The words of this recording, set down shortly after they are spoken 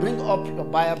up your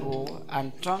Bible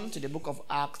and turn to the book of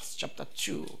Acts chapter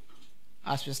 2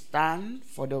 as we stand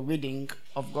for the reading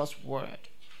of God's word.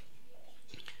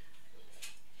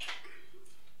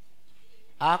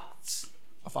 Acts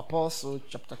of Apostles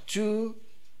chapter 2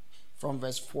 from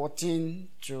verse 14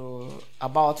 to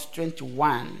about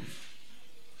 21.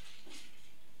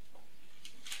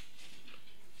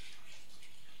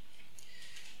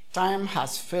 Time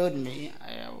has failed me.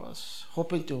 I was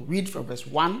hoping to read from verse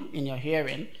 1 in your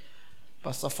hearing,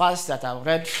 but suffice that I've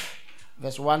read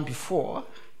verse 1 before,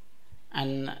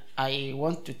 and I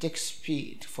want to take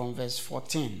speed from verse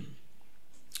 14.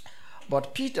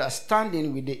 But Peter,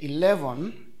 standing with the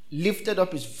 11, lifted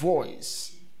up his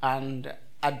voice and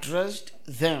addressed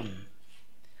them,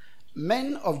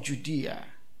 "Men of Judea,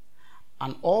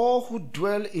 and all who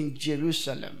dwell in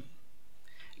Jerusalem,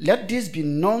 let this be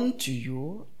known to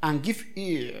you, and give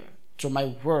ear to my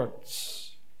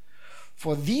words.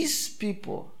 For these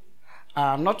people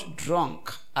are not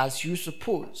drunk as you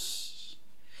suppose,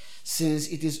 since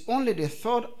it is only the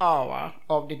third hour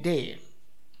of the day.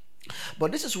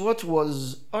 But this is what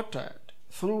was uttered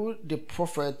through the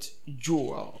prophet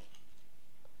Joel.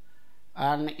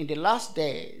 And in the last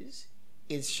days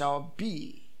it shall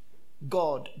be,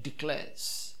 God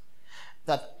declares,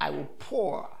 that I will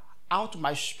pour out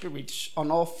my spirit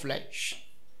on all flesh,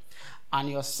 and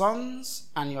your sons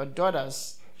and your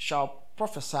daughters shall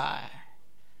prophesy,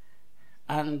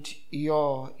 and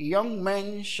your young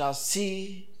men shall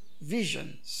see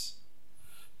visions,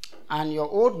 and your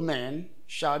old men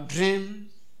shall dream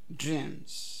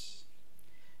dreams.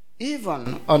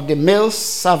 Even on the male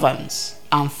servants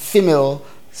and female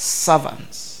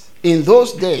servants, in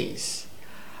those days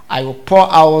I will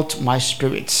pour out my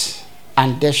spirit,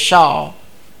 and they shall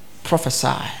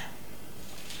prophesy.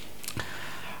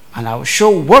 And I will show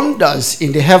wonders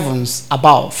in the heavens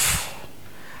above,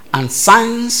 and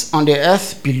signs on the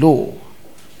earth below,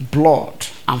 blood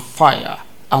and fire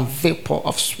and vapor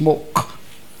of smoke.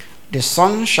 The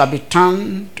sun shall be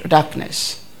turned to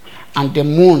darkness, and the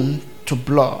moon to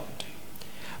blood,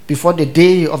 before the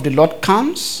day of the Lord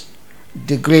comes,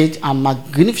 the great and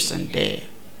magnificent day.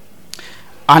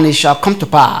 And it shall come to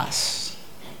pass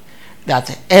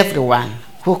that everyone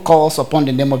who calls upon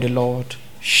the name of the Lord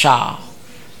shall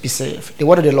be saved." The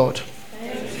word of the Lord.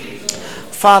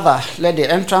 Father, let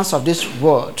the entrance of this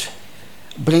word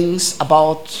brings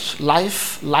about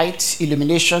life, light,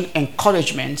 illumination,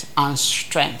 encouragement, and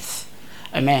strength.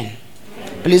 Amen.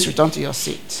 Please return to your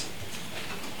seat.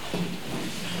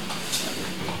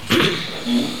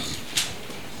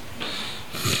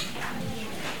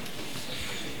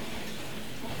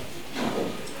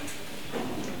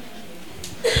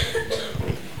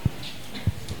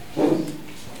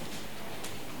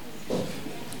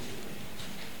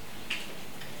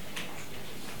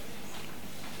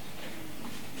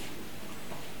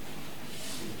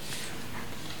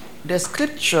 The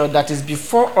scripture that is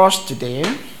before us today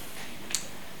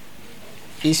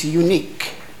is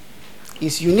unique.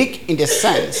 It's unique in the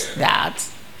sense that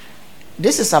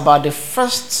this is about the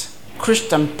first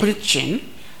Christian preaching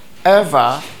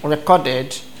ever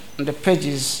recorded on the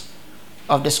pages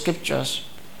of the scriptures,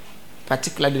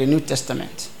 particularly the New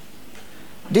Testament.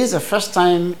 This is the first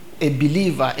time a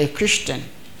believer, a Christian,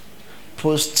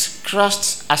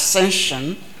 post-Christ's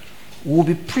ascension, will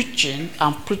be preaching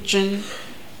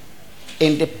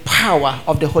in the power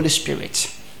of the Holy Spirit.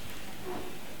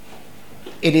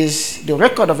 It is the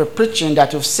record of a preaching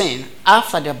that we've seen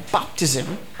after the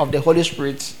baptism of the Holy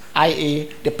Spirit, i.e.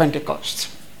 the Pentecost.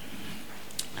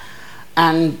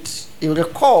 And you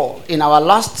recall in our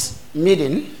last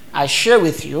meeting, I shared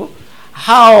with you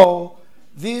how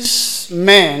these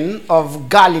men of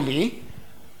Galilee,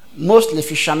 mostly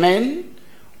fishermen,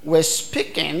 were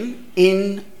speaking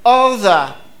in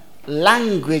other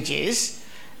languages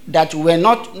that were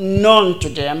not known to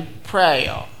them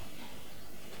prior.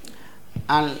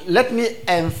 And let me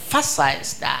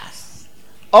emphasize that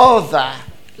other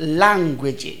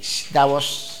languages that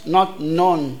was not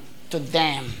known to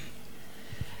them.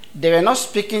 They were not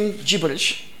speaking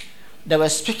gibberish. They were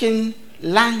speaking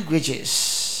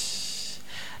languages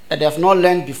that they have not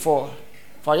learned before.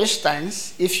 For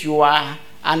instance, if you are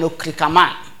an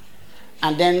Okrikaman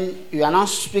and then you are now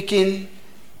speaking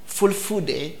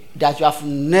Fulfude that you have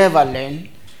never learned,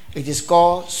 it is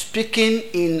called speaking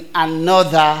in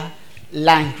another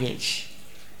language.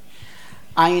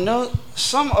 And you know,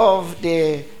 some of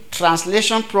the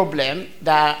translation problem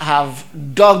that have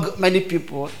dogged many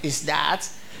people is that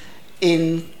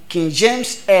in King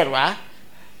James era,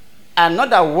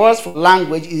 another word for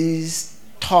language is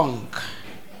tongue.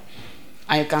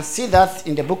 And you can see that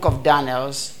in the book of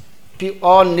Daniel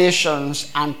all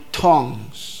nations and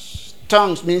tongues.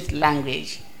 Tongues means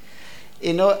language.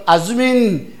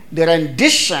 Assuming the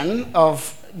rendition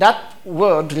of that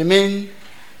word remained,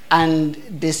 and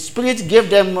the Spirit gave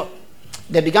them,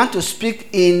 they began to speak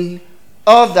in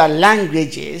other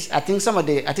languages. I think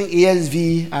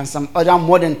ESV and some other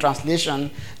modern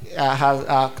translation has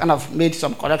kind of made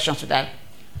some corrections to that.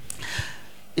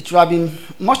 It would have been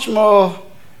much more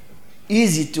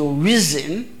easy to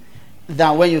reason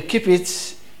than when you keep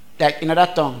it like in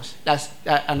other tongues.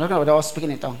 I'm not about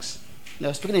speaking in tongues.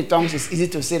 Speaking in tongues is easy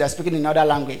to say than speaking in another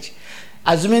language.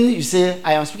 Assuming you say,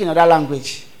 I am speaking another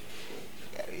language,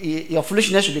 your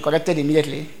foolishness should be corrected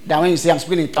immediately than when you say, I'm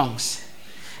speaking in tongues.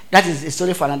 That is a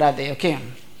story for another day, okay?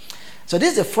 So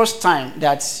this is the first time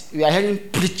that we are hearing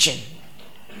preaching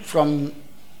from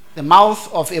the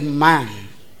mouth of a man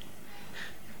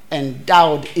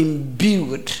endowed,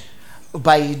 imbued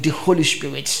by the Holy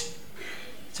Spirit.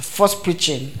 It's the first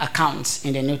preaching account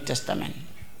in the New Testament.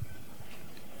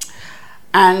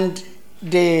 And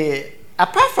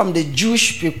apart from the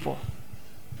Jewish people,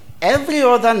 every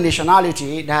other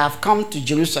nationality that have come to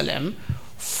Jerusalem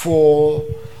for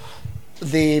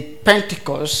the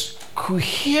Pentecost could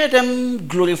hear them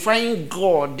glorifying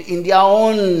God in their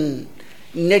own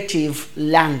native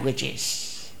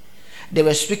languages. They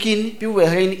were speaking, people were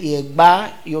hearing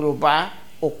Igba, Yoruba,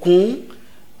 Okun,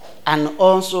 and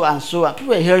so on.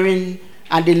 People were hearing,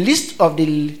 and the list of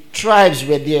the tribes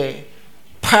were there: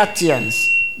 Parthians,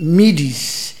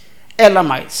 Medes,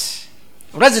 Elamites,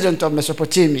 residents of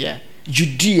Mesopotamia,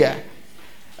 Judea,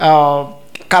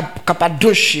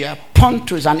 Cappadocia,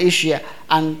 Pontus and Asia,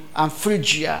 and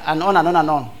Phrygia, and on and on and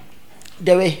on.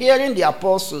 They were hearing the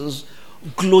apostles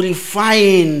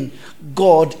glorifying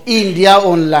God in their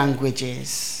own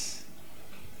languages.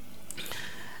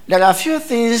 There are a few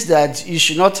things that you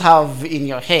should not have in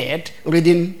your head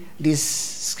reading this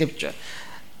scripture.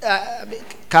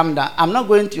 Calm down. I'm not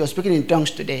going to your speaking in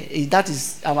tongues today.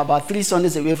 I'm about 3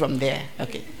 Sundays away from there.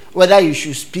 Okay. Whether you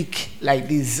should speak like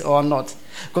this or not.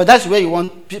 Because that's where you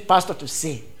want pastor to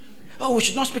say, oh, we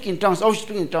should not speak in tongues. Oh, we should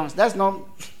speak in tongues. That's not...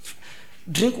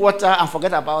 Drink water and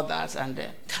forget about that.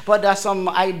 But there's some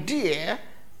idea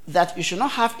that you should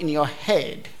not have in your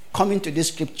head coming to this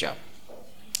scripture.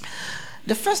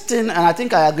 The first thing, and I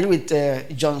think I agree with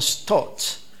John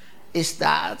Stott, is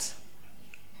that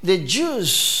the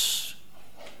Jews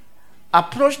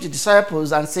approached the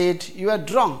disciples and said, you are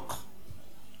drunk.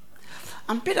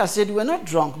 And Peter said, we're not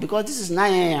drunk because this is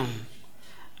 9 a.m.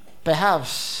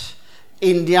 Perhaps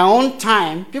in their own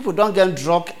time, people don't get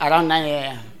drunk around 9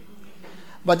 a.m.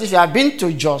 But if you have been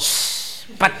to Jos,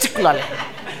 particularly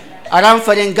around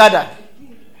Ferengada,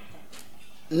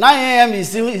 9 a.m.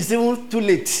 is even too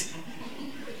late.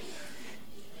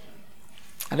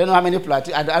 I don't know how many people I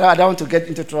don't want to get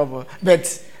into trouble.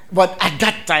 But at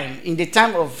that time, at the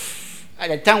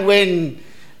time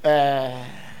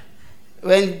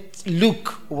when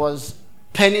Luke was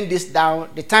penning this down,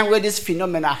 the time where this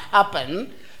phenomena happened,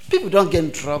 people don't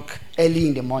get drunk early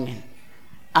in the morning.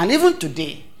 And even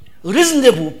today,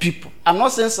 reasonable people, I'm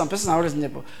not saying some persons are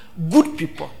reasonable, good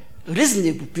people,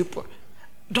 reasonable people,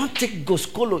 don't take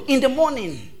Goskolo in the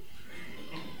morning.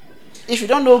 If you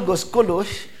don't know Goskolo,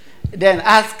 then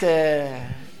ask,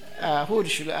 who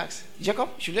should I ask? Jacob,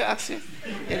 should I ask you?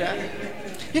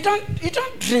 You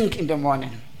don't drink in the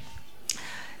morning.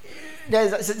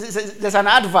 There's an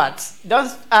advert.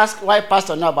 Don't ask why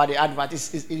pastor know about the advert.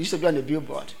 It used to be on the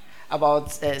billboard.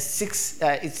 About 6, is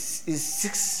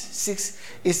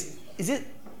it,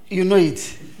 you know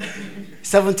it,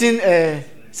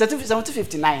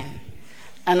 1759.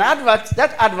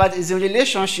 That advert is in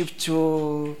relationship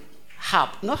to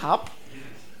harp,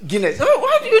 Guinness. Oh,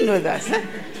 why do you know that?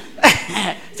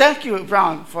 Thank you,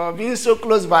 Brown, for being so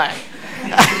close by.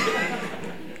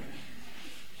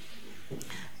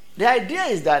 The idea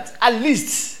is that at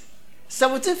least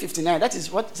 1759, that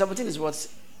is what, 17 is what?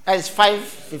 That is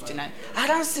 5:59.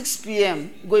 Around 6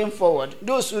 p.m. going forward,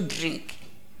 those who drink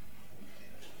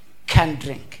can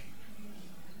drink.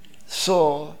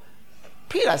 So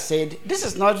Peter said, this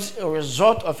is not a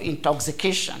result of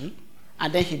intoxication.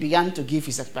 And then he began to give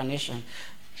his explanation.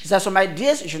 He said, some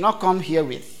ideas you should not come here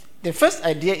with. The first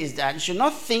idea is that you should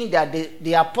not think that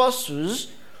the apostles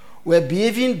were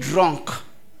behaving drunk.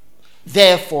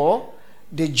 Therefore,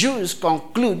 the Jews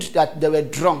conclude that they were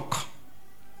drunk.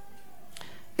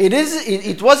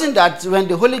 It wasn't that when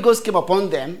the Holy Ghost came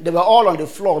upon them, they were all on the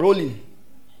floor rolling.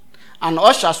 And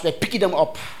ushers were picking them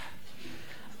up.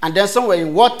 And then some were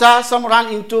in water, some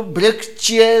ran into, broke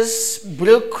chairs,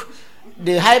 broke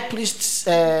the high priest's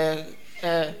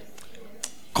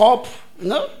cup.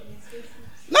 No?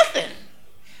 Nothing.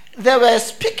 They were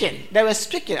speaking,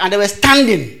 and they were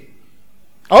standing.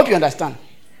 I hope you understand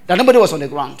that nobody was on the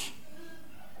ground.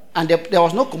 And there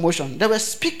was no commotion. They were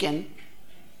speaking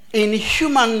in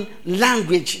human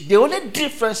language. The only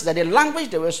difference is that the language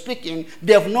they were speaking,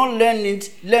 they have not learned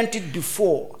it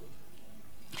before.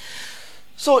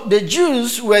 So the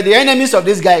Jews were the enemies of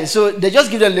these guys. So they just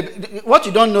give them what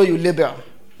you don't know, you label.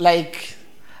 Like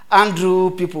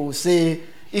Andrew people will say,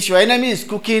 if your enemy is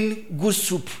cooking good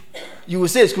soup, you will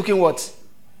say it's cooking what?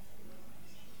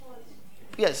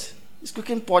 Yes, it's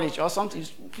cooking porridge or something.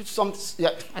 Yeah,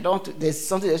 I don't. There's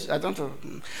something else, I don't know.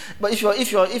 But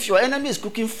if your enemy is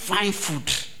cooking fine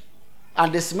food,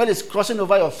 and the smell is crossing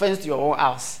over your fence to your own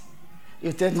house,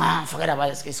 you think, forget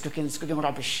about it. It's cooking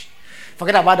rubbish.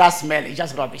 Forget about that smell. It's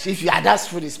just rubbish. If that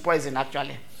food is poison,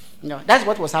 actually, that's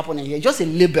what was happening here. Just a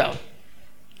label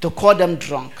to call them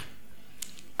drunk.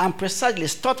 And precisely,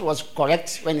 Stott was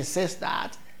correct when he says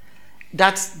that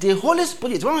the Holy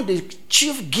Spirit, one of the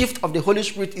chief gifts of the Holy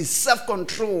Spirit is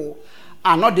self-control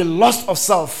and not the lust of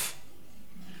self.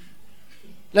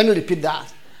 Let me repeat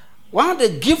that. One of the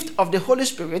gifts of the Holy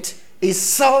Spirit is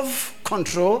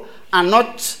self-control and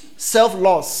not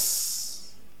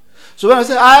self-lust. So when I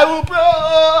say, I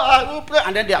will pray,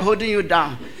 and then they are holding you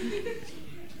down.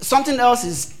 Something else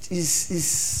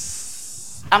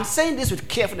is I'm saying this with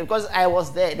carefully because I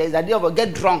was there. There's the idea of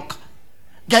get drunk.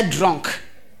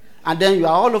 And then you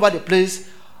are all over the place.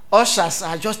 Ushers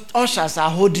are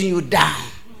holding you down.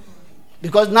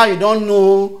 Because now you don't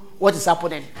know what is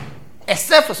happening.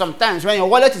 Except for sometimes when your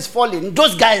wallet is falling,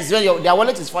 those guys, when their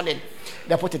wallet is falling,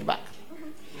 they put it back.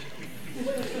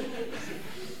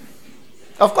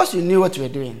 Of course you knew what you were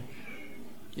doing.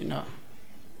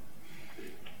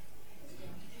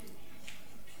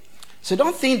 So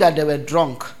don't think that they were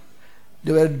drunk.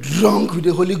 They were drunk with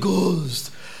the Holy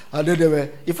Ghost. And then they were...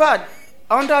 In fact,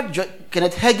 under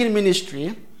Kenneth Hagin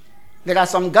ministry, there are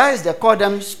some guys, they call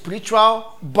them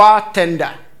spiritual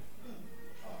bartender.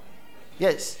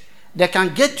 Yes. They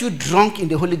can get you drunk in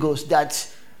the Holy Ghost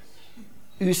that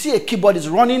you see a keyboard is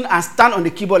running and stand on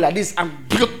the keyboard like this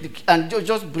and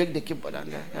just break the keyboard.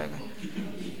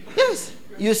 Yes.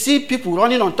 You see people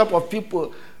running on top of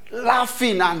people,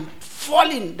 laughing and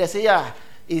falling. They say, yeah,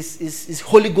 it's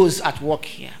Holy Ghost at work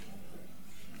here.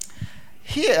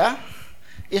 Here,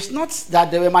 it's not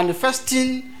that they were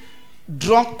manifesting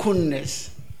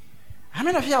drunkenness. How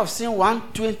many of you have seen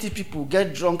 120 people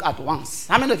get drunk at once?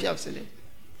 How many of you have seen it?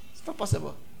 It's not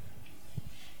possible.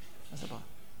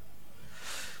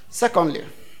 Secondly,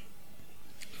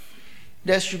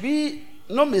 there should be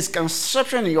no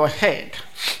misconception in your head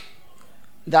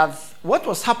that what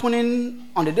was happening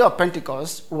on the day of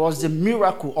Pentecost was the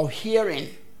miracle of hearing.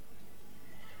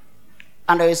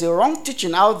 And there is a wrong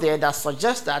teaching out there that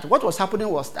suggests that what was happening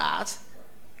was that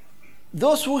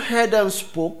those who heard them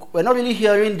spoke were not really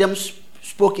hearing them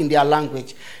spoke in their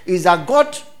language. Is that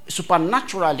God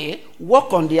supernaturally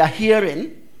worked on their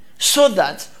hearing so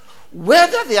that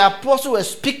whether the apostles were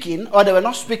speaking or they were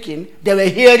not speaking, they were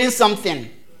hearing something.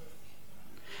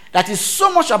 That is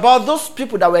so much about those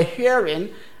people that were hearing,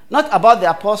 not about the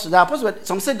apostles. The apostles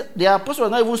some said the apostles were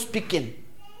not even speaking.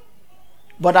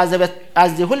 But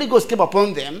as the Holy Ghost came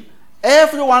upon them,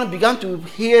 everyone began to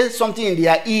hear something in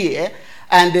their ear,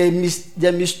 and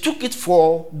they mistook it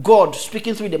for God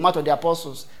speaking through the mouth of the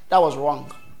apostles. That was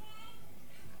wrong.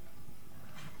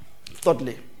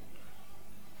 Thirdly,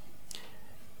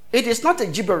 it is not a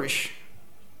gibberish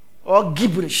or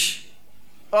gibberish.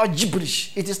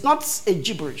 It is not a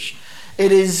gibberish.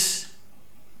 It is,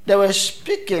 they were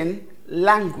speaking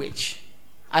language.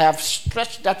 I have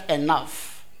stretched that enough.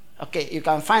 Okay, you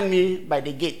can find me by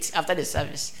the gate after the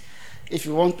service if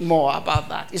you want more about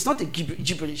that. It's not a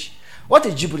gibberish. What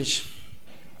is gibberish?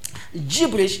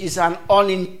 Gibberish is an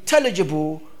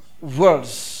unintelligible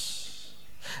words.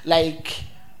 Like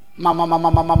mama mama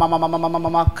mama mama mama mama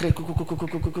mama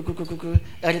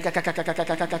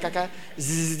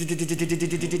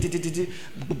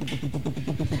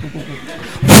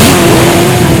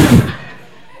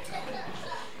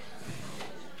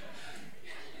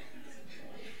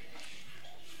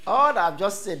all that I've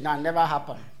just said now never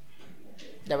happened.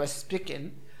 They were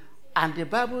speaking, and the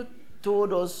Bible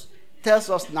tells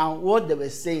us now what they were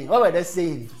saying. What were they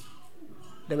saying?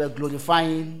 They were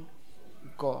glorifying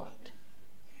God.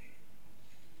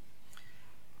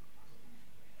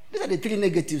 These are the three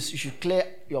negatives you should clear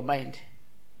your mind.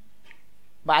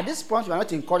 But at this point, we are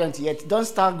not in Corinth yet. Don't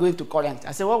start going to Corinth.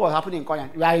 I said, what was happening in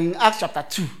Corinth? We are in Acts chapter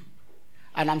 2.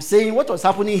 And I'm saying what was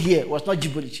happening here was not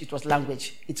gibberish, it was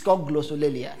language. It's called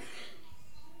glossolalia.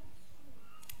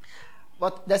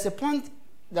 But there's a point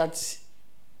that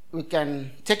we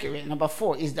can take away, number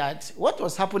 4, is that what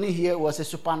was happening here was a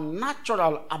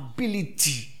supernatural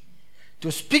ability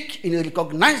to speak in a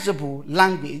recognizable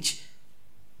language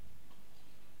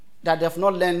that they have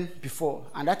not learned before,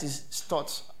 and that is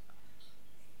thoughts.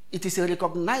 It is a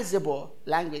recognizable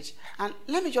language. And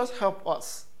let me just help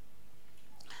us.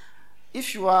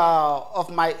 If you are of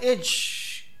my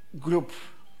age group,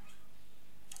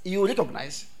 you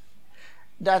recognize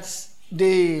that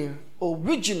the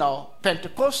original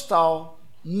Pentecostal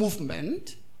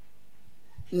movement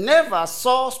never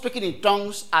saw speaking in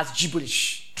tongues as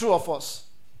gibberish. True of us.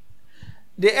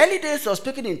 The early days of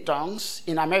speaking in tongues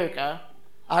in America,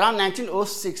 around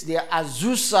 1906, the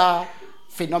Azusa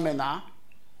phenomena,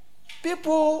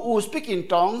 people who speak in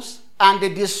tongues and the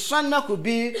discernment could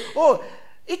be, oh,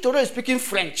 Itoro is speaking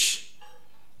French.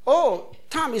 Oh,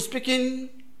 Tam is speaking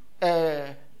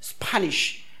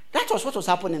Spanish. That was what was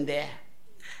happening there.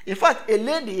 In fact, a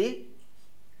lady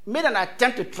made an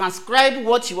attempt to transcribe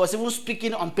what she was even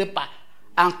speaking on paper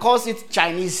and calls it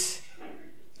Chinese.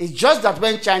 It's just that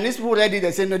when Chinese people read it,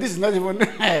 they say, no, this is not even,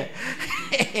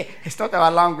 it's not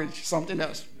our language, something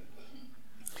else.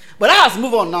 But I have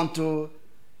moved on now to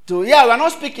we are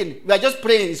not speaking, we are just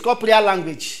praying. It's called prayer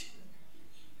language.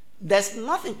 There's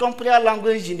nothing called prayer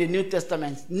language in the New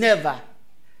Testament. Never.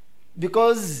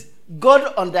 Because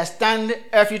God understands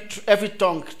every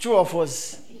tongue, true of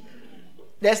us.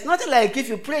 There's nothing like if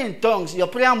you pray in tongues, your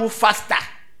prayer moves faster.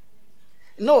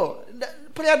 No,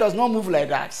 prayer does not move like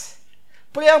that.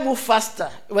 Prayer moves faster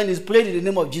when it's prayed in the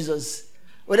name of Jesus.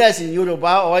 Whether it's in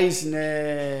Yoruba or it's in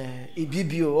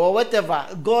Ibibio or whatever,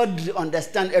 God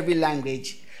understands every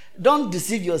language. Don't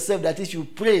deceive yourself that if you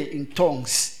pray in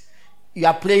tongues, you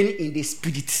are praying in the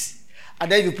spirit.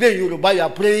 And then if you pray in Yoruba, you are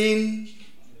praying.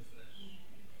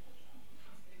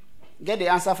 Get the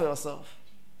answer for yourself.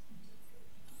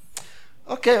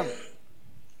 Okay.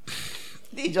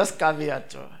 This is just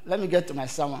caveat. Let me get to my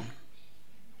sermon.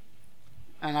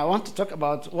 And I want to talk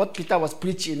about what Peter was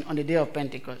preaching on the day of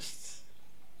Pentecost.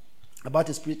 About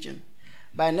his preaching.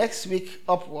 By next week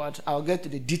upward, I'll get to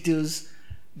the details,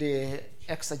 the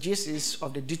exegesis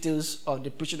of the details of the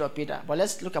preaching of Peter. But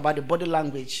let's look about the body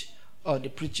language of the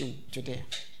preaching today.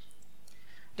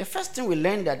 The first thing we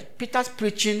learned that Peter's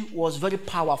preaching was very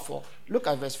powerful. Look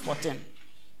at verse 14.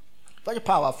 Very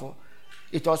powerful.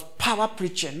 It was power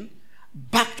preaching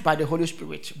backed by the Holy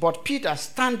Spirit. But Peter,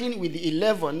 standing with the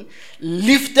 11,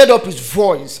 lifted up his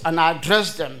voice and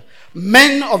addressed them,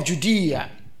 men of Judea,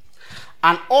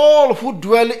 and all who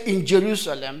dwell in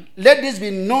Jerusalem, let this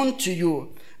be known to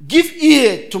you. Give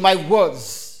ear to my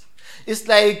words. It's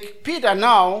like Peter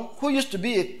now, who used to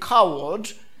be a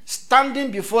coward,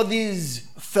 standing before this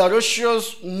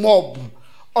ferocious mob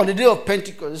on the day of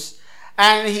Pentecost,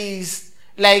 and he's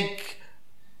like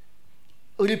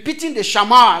repeating the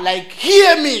Shema, like,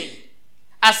 hear me,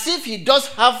 as if he does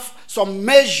have some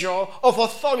measure of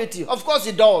authority. Of course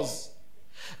he does.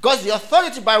 Because the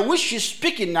authority by which he's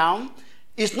speaking now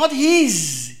is not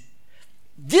his.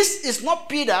 This is not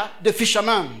Peter the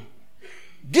fisherman.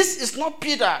 This is not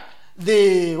Peter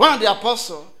the one of the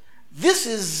apostles. This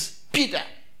is Peter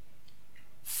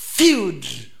filled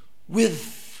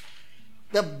with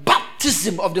the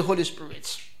baptism of the Holy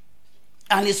Spirit.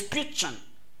 And he's preaching.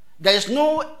 There is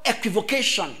no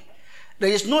equivocation. There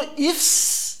is no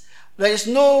ifs. There is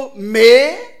no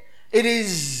may. It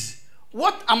is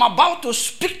what I'm about to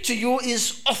speak to you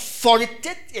is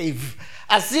authoritative,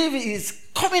 as if it is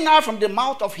coming out from the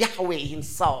mouth of Yahweh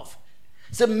himself.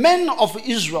 The men of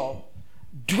Israel,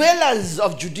 dwellers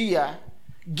of Judea,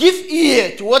 give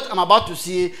ear to what I'm about to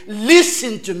say.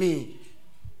 Listen to me.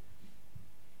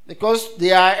 Because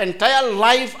their entire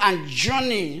life and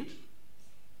journey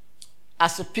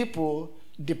as a people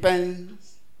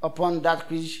depends upon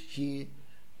that which he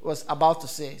was about to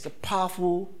say. It's a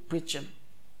powerful preaching.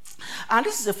 And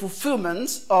this is a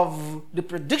fulfillment of the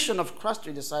prediction of Christ to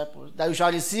the disciples, that you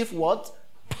shall receive what?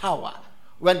 Power.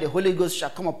 When the Holy Ghost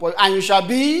shall come upon you, and you shall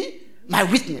be my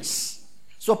witness.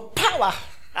 So power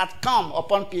had come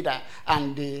upon Peter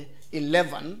and the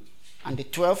 11, and the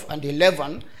 12, and the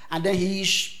 11, and then he is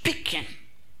speaking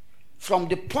from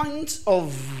the point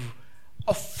of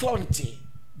authority.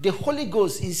 The Holy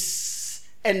Ghost is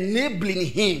enabling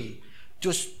him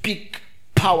to speak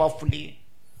powerfully.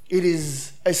 It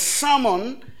is a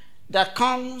sermon that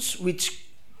comes with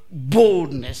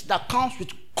boldness, that comes with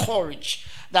courage,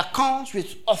 that comes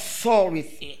with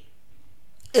authority.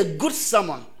 A good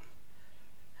sermon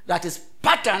that is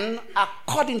patterned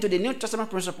according to the New Testament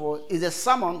principle is a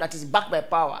sermon that is backed by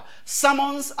power.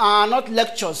 Sermons are not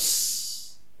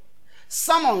lectures.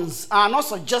 Sermons are not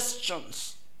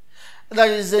suggestions.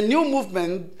 there is a new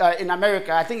movement in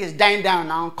America, I think it's dying down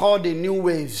now, called the New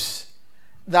Waves,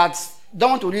 that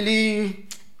don't really,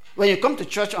 when you come to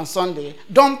church on Sunday,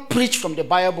 don't preach from the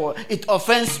Bible. It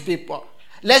offends people.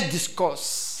 Let's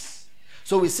discuss.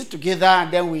 So we sit together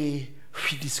and then we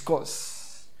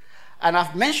discuss. And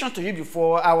I've mentioned to you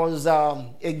before, I was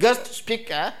a guest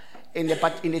speaker in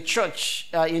the church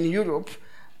in Europe,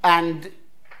 and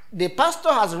the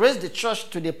pastor has raised the church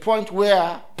to the point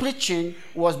where preaching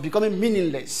was becoming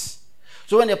meaningless.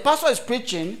 So when the pastor is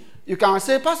preaching, you can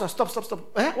say, "Pastor, stop.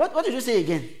 What did you say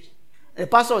again?" The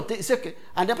pastor will say, "Okay,"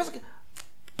 and the pastor,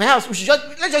 perhaps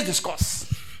let's just discuss.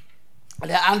 And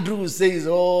then Andrew will say his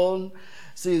own.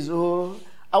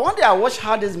 I wonder, I watch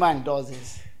how this man does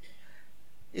this.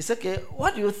 It's okay.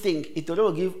 What do you think? It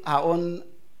will give our own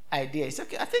idea. It's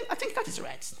okay. I think that is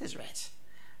right. That's right.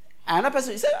 Another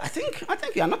person said, I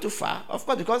think you are not too far, of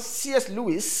course, because C.S.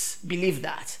 Lewis believed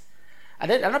that.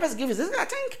 And then another person gives this. I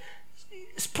think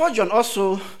Spurgeon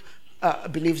also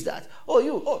believes that.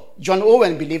 John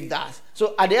Owen believed that.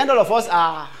 So at the end, all of us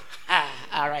are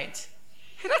right.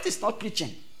 That is not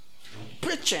preaching.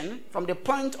 Preaching from the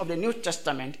point of the New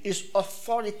Testament is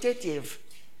authoritative,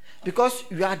 because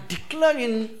you are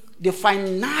declaring the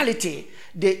finality,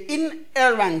 the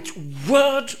inerrant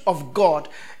word of God.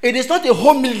 It is not a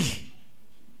homily.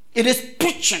 It is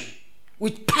preaching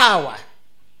with power.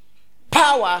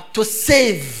 Power to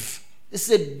save. It's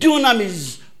a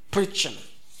dunamis preaching.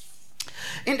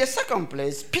 In the second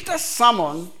place, Peter's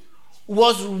sermon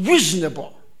was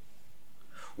reasonable.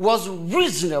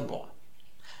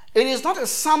 It is not a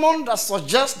sermon that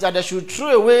suggests that they should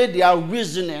throw away their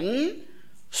reasoning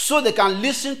so they can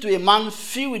listen to a man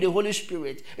filled with the Holy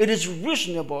Spirit. It is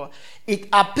reasonable. It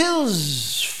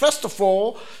appeals, first of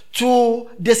all, to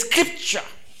the scripture.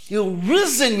 You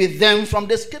reason with them from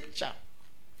the scripture.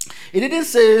 He didn't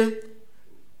say,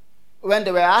 when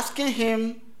they were asking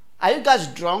him, "Are you guys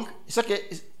drunk?" It's okay.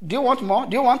 "Do you want more?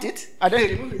 Do you want it?" And then he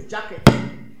removed his jacket.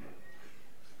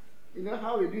 You know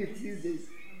how we do it these days.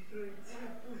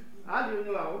 How do you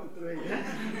know I want to throw it?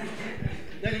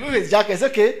 Then he removed his jacket. It's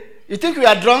okay. "You think we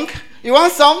are drunk? You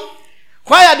want some?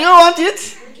 Choir, do you want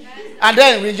it?" And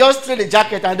then we just throw the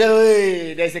jacket and then,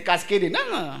 hey, there's a cascading.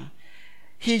 No.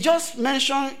 He just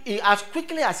mentioned it as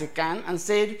quickly as he can and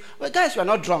said, "Well, guys, we are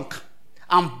not drunk."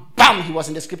 And bam, he was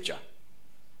in the scripture.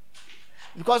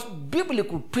 Because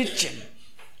biblical preaching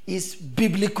is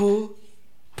biblical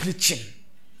preaching.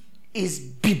 Is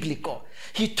biblical.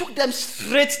 He took them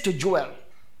straight to Joel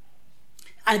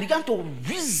and began to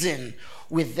reason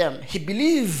with them. He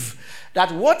believed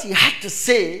that what he had to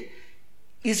say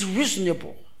is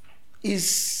reasonable,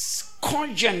 is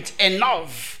cogent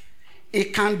enough.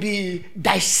 It can be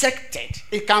dissected.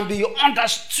 It can be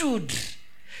understood.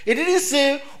 He didn't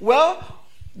say, "Well,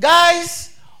 guys,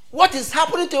 what is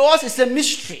happening to us is a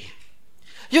mystery.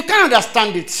 You can't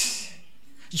understand it.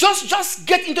 Just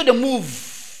get into the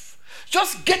move.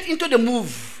 Just get into the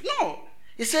move." No.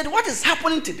 He said, what is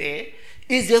happening today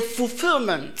is a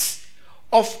fulfillment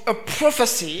of a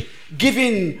prophecy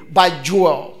given by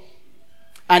Joel.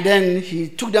 And then he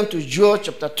took them to Joel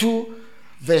chapter 2,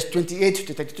 verse 28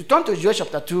 to 32. Turn to Joel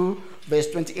chapter 2, verse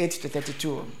 28 to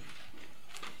 32.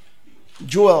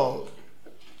 Joel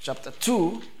chapter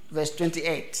 2, verse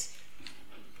 28.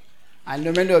 I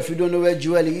know many of you don't know where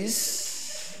Joel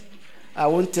is. I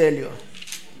won't tell you.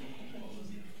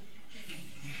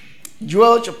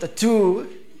 Joel chapter 2,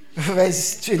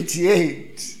 verse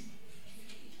 28.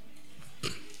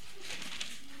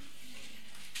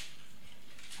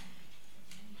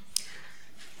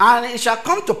 "And it shall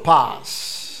come to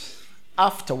pass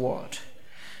afterward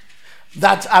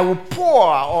that I will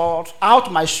pour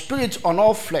out my spirit on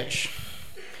all flesh.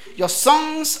 Your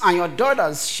sons and your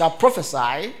daughters shall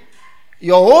prophesy.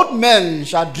 Your old men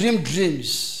shall dream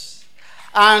dreams.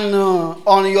 And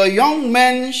on your young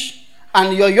men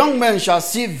shall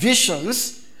see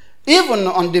visions. Even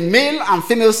on the male and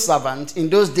female servant, in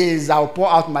those days I will pour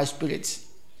out my spirit.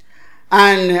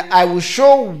 And I will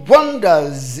show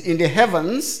wonders in the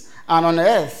heavens and on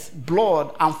earth,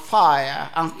 blood and fire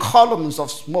and columns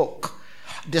of smoke.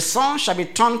 The sun shall be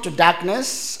turned to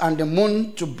darkness and the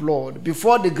moon to blood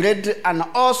before the great and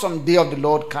awesome day of the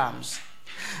Lord comes.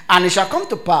 And it shall come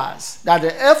to pass that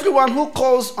everyone who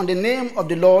calls on the name of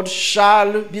the Lord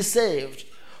shall be saved.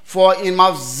 For in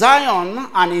Mount Zion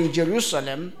and in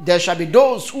Jerusalem there shall be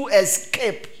those who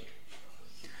escape,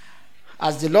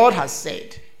 as the Lord has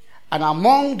said. And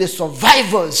among the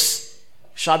survivors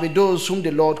shall be those whom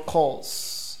the Lord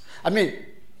calls." I mean,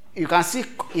 you can see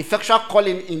effectual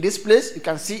calling in this place. You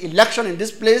can see election in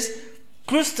this place.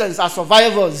 Christians are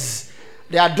survivors.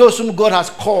 They are those whom God has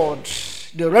called.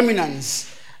 the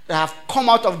remnants that have come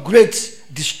out of great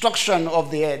destruction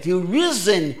of the earth. He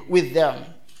reasoned with them.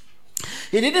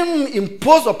 He didn't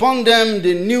impose upon them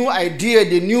the new idea,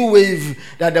 the new wave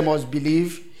that they must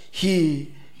believe.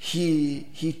 He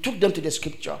took them to the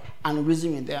scripture and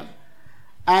reasoned with them.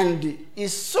 And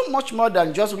it's so much more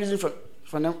than just reasoning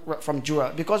from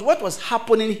Joel, because what was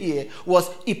happening here was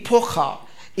epochal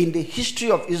in the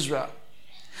history of Israel.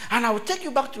 And I will take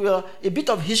you back to a bit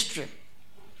of history.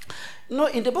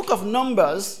 In the book of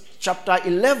Numbers, chapter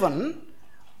 11,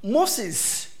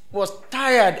 Moses was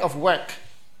tired of work.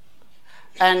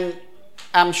 And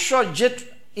I'm sure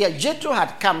Jethro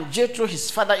had come. Jethro,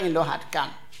 his father-in-law, had come.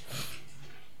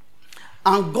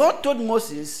 And God told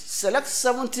Moses, select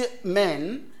 70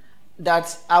 men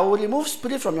that I will remove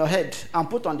spirit from your head and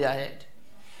put on their head,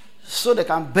 so they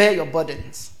can bear your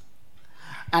burdens.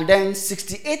 And then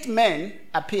 68 men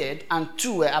appeared and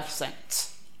 2 were absent.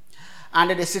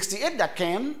 And the 68 that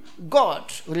came,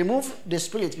 God removed the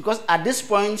spirit, because at this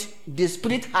point, the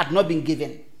spirit had not been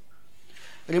given.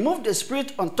 Removed the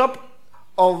spirit on top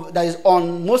of that is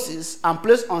on Moses and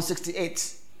placed on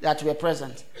 68 that were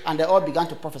present. And they all began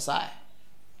to prophesy.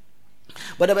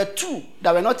 But there were 2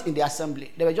 that were not in the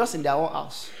assembly. They were just in their own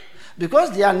house.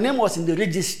 Because their name was in the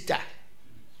register,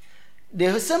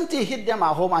 the same thing hit them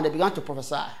at home and they began to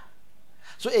prophesy.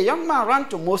 So a young man ran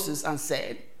to Moses and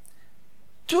said,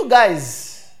 2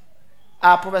 guys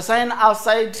are prophesying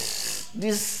outside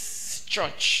this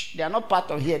church. They are not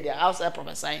part of here. They are outside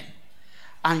prophesying.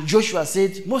 And Joshua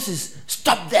said, Moses,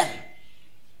 stop them.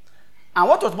 And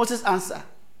what was Moses' answer?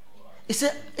 He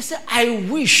said,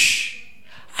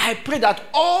 I pray that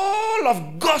all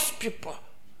of God's people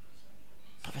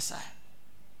prophesy.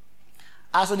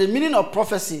 As for the meaning of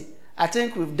prophecy, I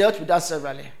think we've dealt with that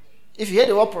severally. If you hear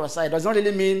the word prophesy, it does not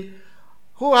really mean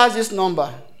who has this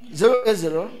number 080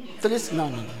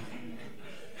 no.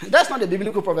 That's not the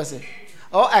biblical prophecy.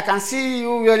 Or I can see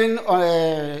you wearing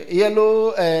a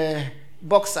yellow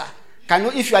boxer.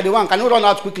 If you are the one, can you run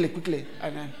out quickly?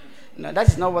 No, that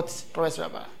is not what prophecy is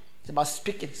about. It's about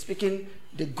speaking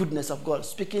the goodness of God,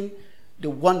 speaking the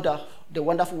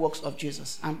wonderful works of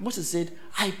Jesus. And Moses said,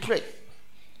 I pray.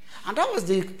 And that was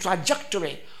the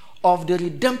trajectory of the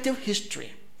redemptive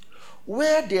history,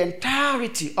 where the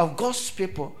entirety of God's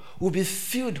people will be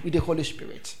filled with the Holy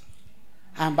Spirit,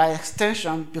 and by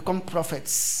extension become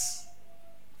prophets.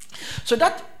 So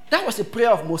that was the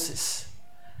prayer of Moses.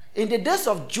 In the days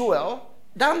of Joel,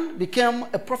 that became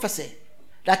a prophecy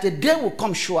that a day will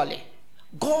come surely.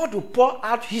 God will pour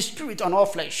out his spirit on all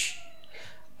flesh,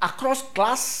 across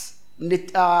class,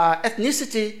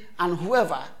 ethnicity, and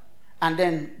whoever, and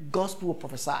then God's people will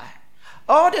prophesy.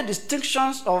 All the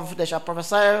distinctions of they shall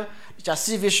prophesy, they shall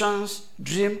see visions,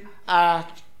 dream, are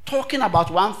talking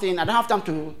about one thing. I don't have time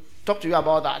to talk to you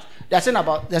about that.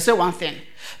 They say one thing.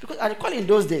 Because I recall in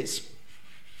those days,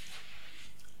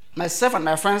 myself and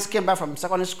my friends came back from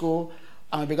secondary school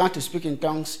and we began to speak in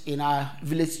tongues in our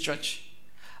village church.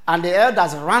 And the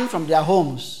elders ran from their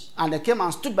homes and they came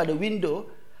and stood by the window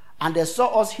and they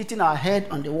saw us hitting our head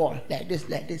on the wall like this.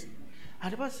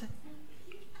 And the pastor said,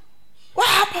 what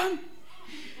happened?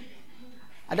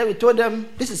 And then we told them,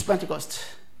 this is Pentecost.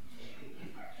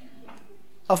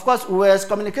 Of course, we were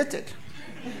excommunicated.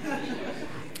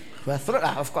 We were thrown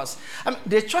out, of course.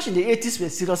 The church in the 80s was a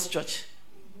serious church.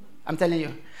 I'm telling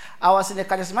you. I was in a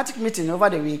charismatic meeting over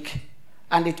the week,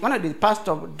 and one of the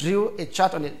pastors drew a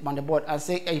chart on the board and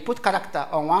said, he put character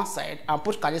on one side and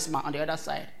put charisma on the other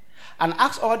side, and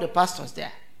asked all the pastors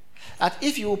there that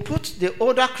if you put the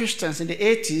older Christians in the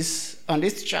 80s on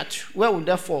this chart, where would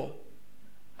they fall?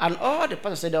 And all the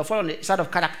pastors said they'll fall on the side of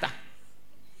character.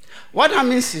 What that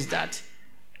means is that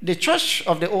the church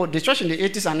in the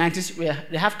 80s and 90s,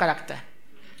 they have character.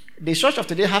 The church of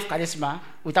today have charisma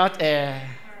without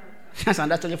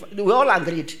we all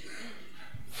agreed.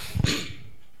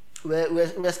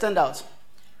 we stand out.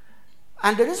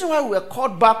 And the reason why we were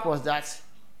called back was that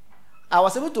I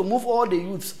was able to move all the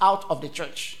youths out of the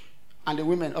church. And the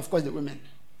women, of course, the women.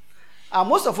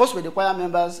 Most of us were the choir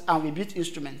members and we beat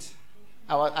instruments.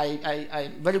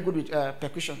 I very good with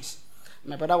percussions.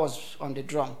 My brother was on the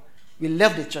drum. We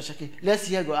left the church. Okay, let's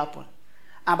hear what happened.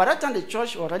 And by that time, the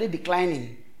church was already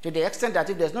declining to the extent that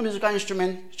if there's no musical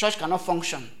instrument, church cannot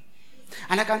function.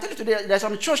 And I can tell you today, there's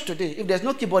some church today, if there's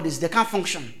no keyboardists, they can't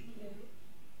function.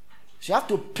 So you have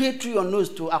to pay through your nose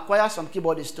to acquire some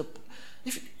keyboardists.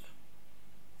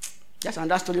 That's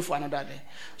another story for another day.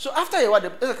 So after a while,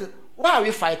 why are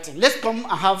we fighting? Let's come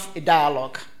and have a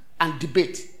dialogue and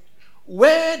debate.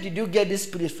 Where did you get this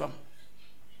spirit from?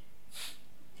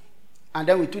 And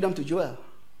then we took them to Joel.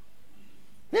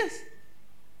 Yes.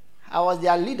 I was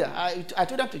their leader. I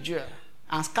told them to join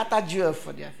and scatter jewel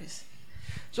for their face.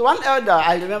 So one elder,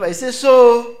 I remember, he said,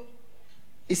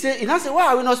 why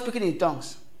are we not speaking in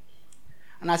tongues?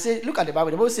 And I said, look at the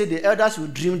Bible. The Bible says the elders will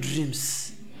dream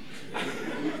dreams.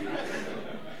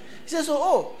 He said,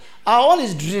 our own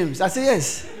is dreams. I said,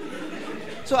 yes.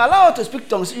 So allow us to speak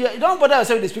tongues. You don't bother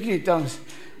yourself with speaking in tongues.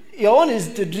 Your own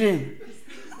is to dream.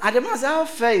 And the man said, how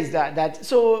fair is that?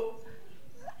 So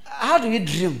how do we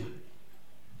dream?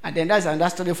 And then that's another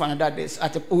story for another day.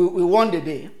 We won the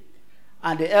day.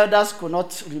 And the elders could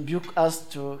not rebuke us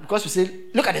because we said,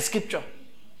 look at the scripture.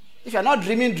 If you're not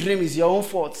dreaming, dream is your own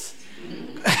fault.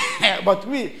 But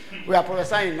we are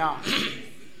prophesying now.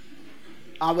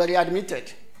 And we're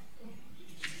readmitted.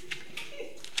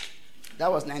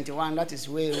 That was 91. That is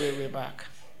way, way, way back.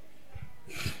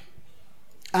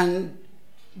 And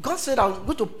God said, I'm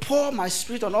going to pour my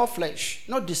spirit on all flesh.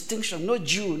 No distinction, no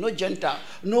Jew, no Gentile,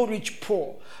 no rich,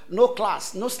 poor, no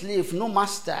class, no slave, no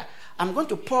master. I'm going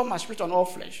to pour my spirit on all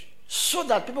flesh so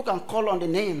that people can call on the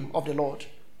name of the Lord.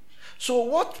 So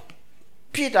what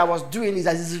Peter was doing is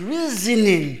that he's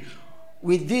reasoning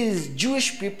with these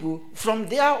Jewish people from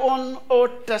their own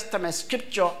Old Testament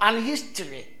scripture and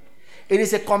history. It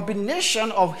is a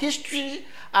combination of history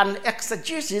and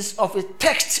exegesis of a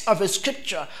text of a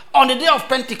scripture on the day of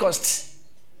Pentecost.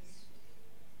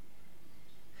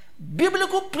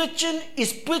 Biblical preaching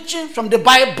is preaching from the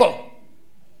Bible.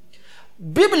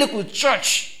 Biblical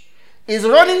church is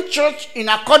running church in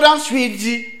accordance with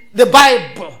the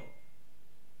Bible.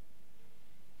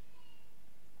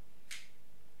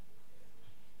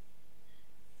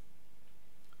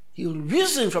 He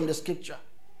reasoned from the scripture.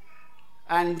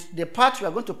 And the part we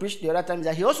are going to preach the other time is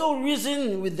that he also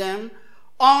reasoned with them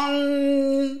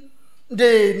on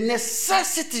the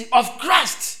necessity of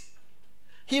Christ.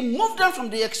 He moved them from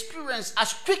the experience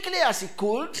as quickly as he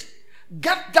could,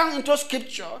 get down into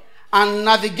scripture, and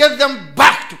navigate them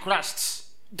back to Christ.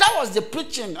 That was the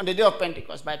preaching on the day of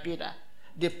Pentecost by Peter.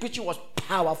 The preaching was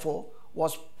powerful,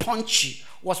 was punchy,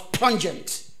 was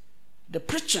pungent. The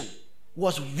preaching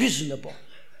was reasonable.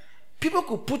 People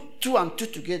could put 2 and 2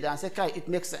 together and say, okay, it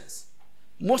makes sense.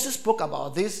 Moses spoke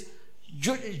about this.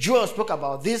 Joel spoke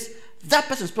about this. That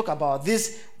person spoke about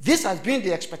this. This has been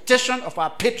the expectation of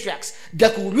our patriarchs. They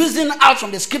could reason out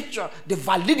from the scripture the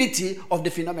validity of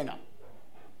the phenomenon.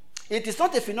 It is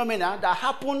not a phenomenon that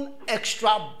happened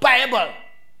extra Bible.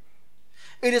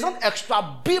 It is not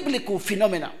extra biblical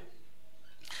phenomenon.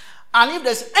 And if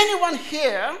there's anyone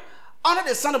here under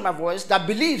the sound of my voice that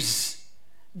believes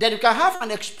that you can have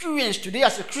an experience today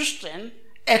as a Christian,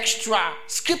 extra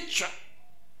scripture,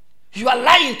 you are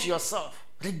lying to yourself,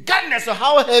 regardless of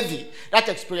how heavy that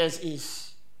experience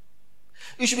is.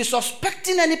 You should be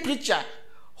suspecting any preacher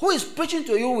who is preaching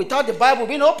to you without the Bible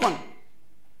being open,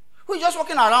 who is just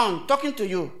walking around, talking to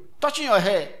you, touching your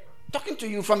hair, talking to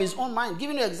you from his own mind,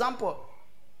 giving you an example.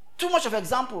 Too much of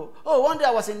example. Oh, one day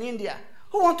I was in India.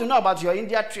 Who want to know about your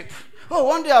India trip? Oh,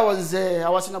 one day I was in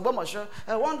Obomoso.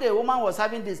 One day a woman was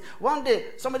having this. One day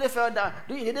somebody fell down.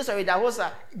 Doing this or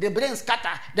that. The brain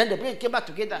scattered. Then the brain came back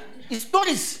together. It's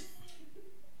stories.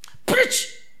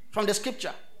 Preach from the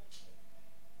scripture.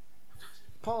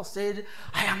 Paul said,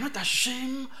 I am not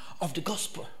ashamed of the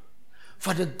gospel.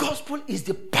 For the gospel is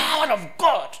the power of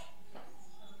God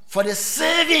for the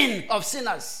saving of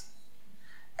sinners.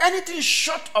 Anything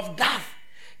short of that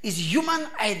is human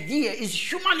idea, is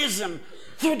humanism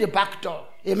through the back door.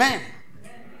 Amen.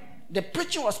 The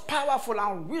preaching was powerful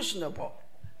and reasonable.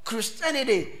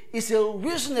 Christianity is a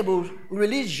reasonable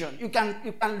religion. You can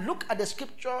look at the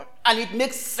scripture and it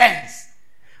makes sense.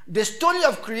 The story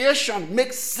of creation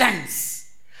makes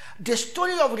sense. The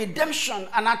story of redemption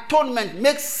and atonement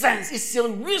makes sense. It's a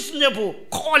reasonable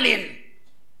calling.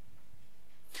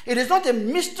 It is not a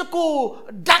mystical,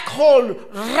 dark hole,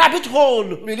 rabbit hole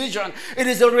religion. It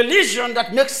is a religion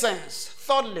that makes sense.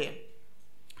 Thirdly,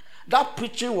 that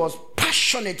preaching was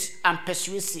passionate and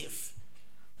persuasive.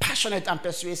 Passionate and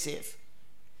persuasive.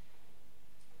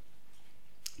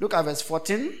 Look at verse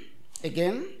 14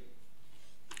 again.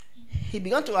 He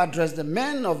began to address the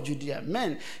men of Judea.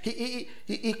 Men.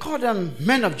 He called them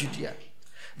men of Judea.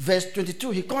 Verse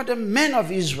 22, he called them men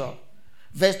of Israel.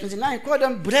 Verse 29, he called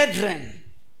them brethren.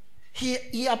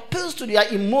 He appeals to their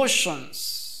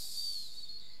emotions.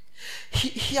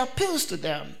 He appeals to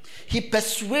them. He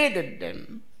persuaded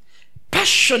them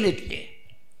passionately.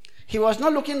 He was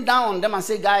not looking down on them and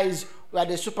saying, guys, we are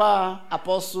the super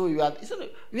apostle. He said,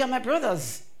 we are my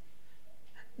brothers.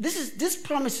 This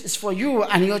promise is for you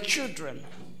and your children.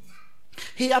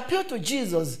 He appealed to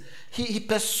Jesus. He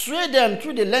persuaded them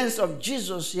through the lens of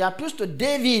Jesus. He appeals to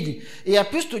David. He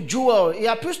appeals to Joel. He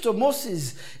appeals to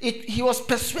Moses. He was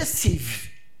persuasive.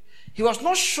 He was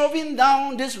not shoving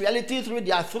down this reality through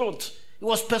their throat. He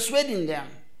was persuading them.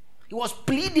 He was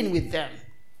pleading with them.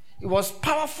 He was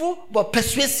powerful but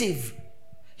persuasive.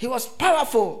 He was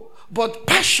powerful but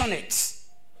passionate.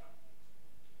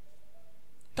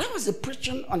 That was the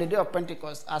preaching on the day of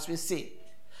Pentecost, as we see.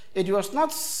 It was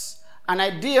not an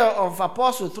idea of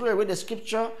apostles threw away the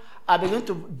scripture and began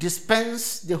to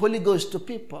dispense the Holy Ghost to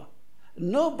people.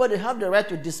 Nobody have the right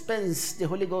to dispense the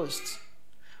Holy Ghost.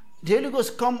 The Holy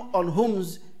Ghost comes on whom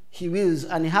he wills,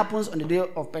 and it happens on the day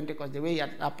of Pentecost, the way it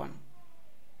happened.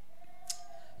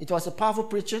 It was a powerful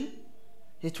preaching.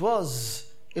 It was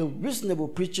a reasonable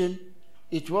preaching.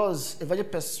 It was a very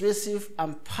persuasive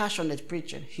and passionate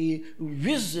preaching. He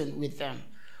reasoned with them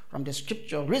from the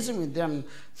scripture, reasoned with them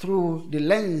through the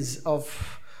lens of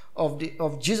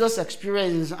Jesus'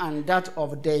 experience and that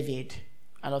of David.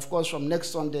 And of course, from next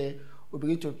Sunday, we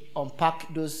begin to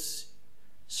unpack those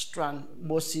strands: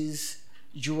 Moses,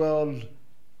 Joel,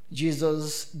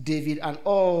 Jesus, David, and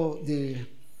all the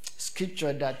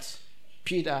scripture that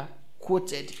Peter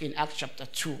quoted in Acts chapter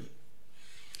 2.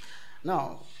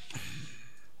 Now,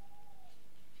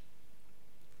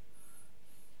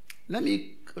 let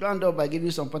me round up by giving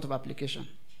you some point of application.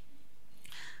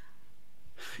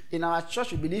 In our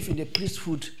church, we believe in the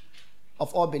priesthood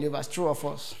of all believers, true of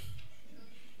us.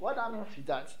 What I mean is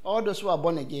that all those who are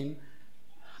born again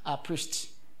are priests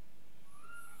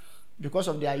because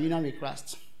of their union with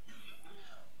Christ.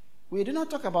 We do not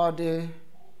talk about the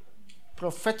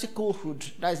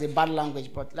propheticalhood. That is a bad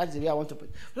language, but that's the way I want to put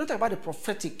it. We don't talk about the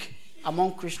prophetic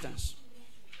among Christians.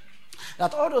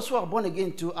 That all those who are born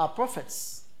again too are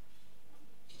prophets.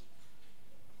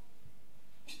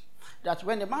 That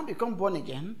when a man becomes born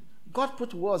again, God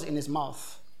put words in his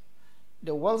mouth.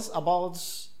 The words about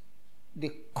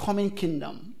the coming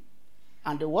kingdom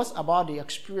and the words about the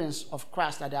experience of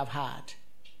Christ that they have had.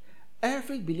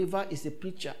 Every believer is a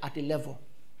preacher at a level.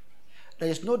 There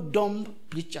is no dumb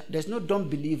preacher. There is no dumb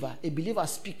believer. A believer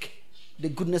speaks the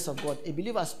goodness of God. A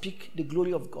believer speaks the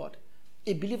glory of God.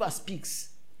 A believer speaks.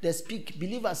 They speak.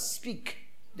 Believers speak.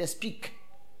 They speak.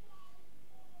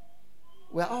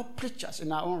 We're all preachers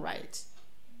in our own right.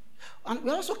 And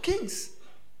we're also kings.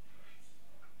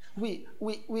 We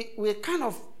kind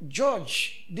of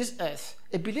judge this earth.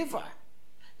 A believer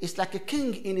is like a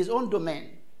king in his own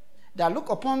domain that look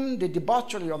upon the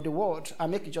debauchery of the world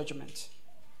and make a judgment.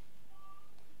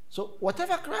 So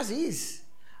whatever Christ is,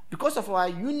 because of our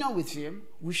union with him,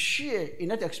 we share in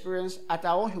that experience at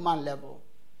our own human level.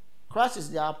 Christ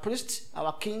is our priest,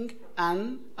 our king,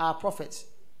 and our prophet.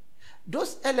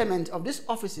 Those elements of these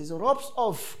offices rubs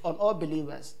off on all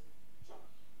believers.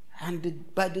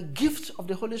 And by the gift of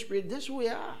the Holy Spirit, this is who we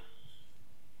are.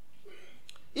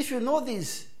 If you know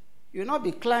this, you'll not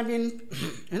be climbing,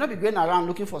 you'll not be going around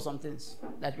looking for some things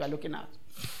that you are looking at.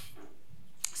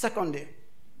 Secondly,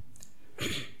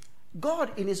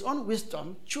 God in his own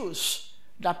wisdom chose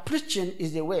that preaching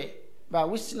is the way by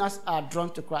which sinners are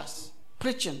drawn to Christ.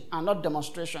 Preaching and not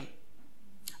demonstration.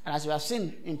 And as we have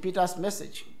seen in Peter's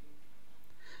message,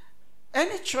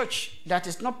 any church that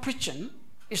is not preaching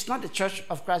is not the church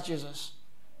of Christ Jesus.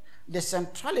 The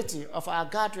centrality of our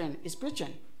gathering is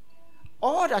preaching.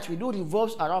 All that we do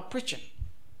revolves around preaching.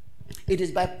 It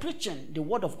is by preaching the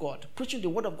word of God, preaching the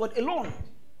word of God alone,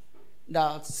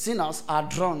 that sinners are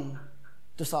drawn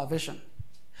to salvation.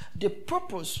 The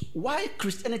purpose why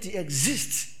Christianity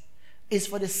exists is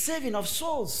for the saving of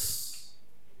souls.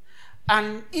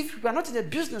 And if we are not in the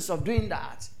business of doing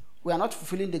that, we are not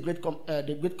fulfilling the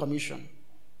Great Commission.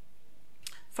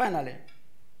 Finally,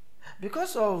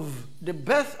 because of the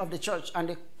birth of the church and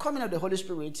the coming of the Holy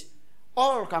Spirit,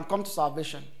 all can come to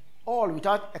salvation. All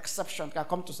without exception can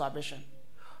come to salvation.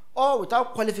 All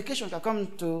without qualification can come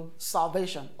to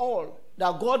salvation. All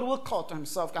that God will call to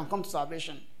himself can come to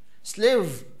salvation.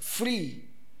 Slave, free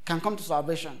can come to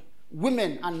salvation.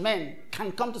 Women and men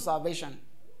can come to salvation.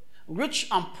 Rich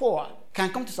and poor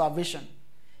can come to salvation.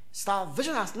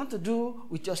 Salvation has nothing to do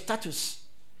with your status.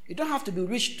 You don't have to be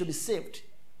rich to be saved.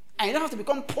 And you don't have to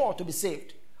become poor to be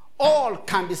saved. All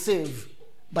can be saved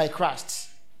by Christ.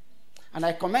 And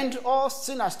I commend all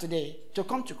sinners today to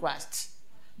come to Christ.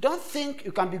 Don't think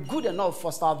you can be good enough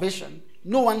for salvation.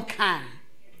 No one can.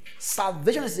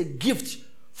 Salvation is a gift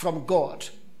from God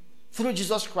through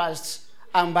Jesus Christ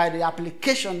and by the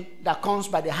application that comes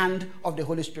by the hand of the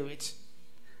Holy Spirit.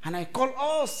 And I call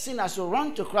all sinners to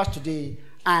run to Christ today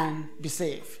and be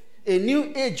saved. A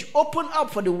new age open up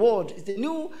for the world. It's a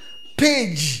new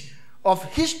page of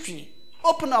history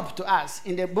open up to us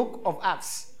in the book of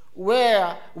Acts,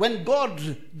 where when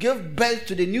God gave birth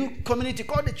to the new community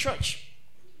called the church.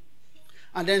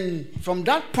 And then from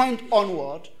that point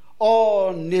onward,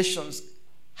 all nations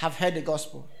have heard the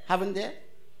gospel, haven't they?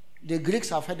 The Greeks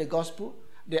have heard the gospel,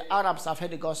 the Arabs have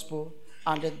heard the gospel,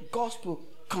 and the gospel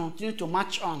continues to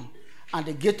march on, and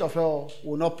the gate of hell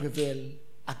will not prevail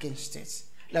against it.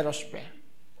 Let us pray.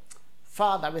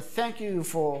 Father, we thank you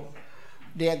for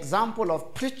the example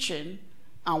of preaching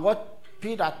and what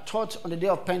Peter taught on the day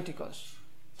of Pentecost.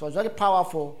 It was very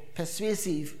powerful,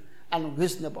 persuasive, and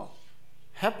reasonable.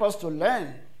 Help us to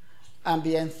learn and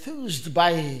be enthused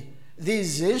by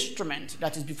this instrument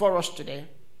that is before us today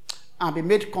and be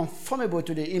made conformable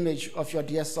to the image of your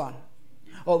dear Son.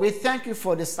 Oh, we thank you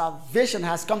for the salvation that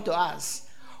has come to us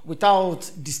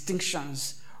without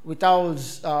distinctions, without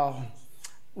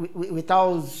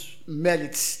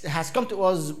merits. It has come to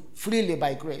us freely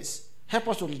by grace. Help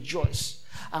us to rejoice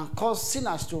and cause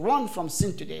sinners to run from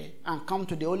sin today and come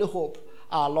to the only hope,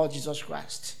 our Lord Jesus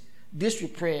Christ. This we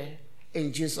pray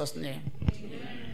in Jesus' name. Amen.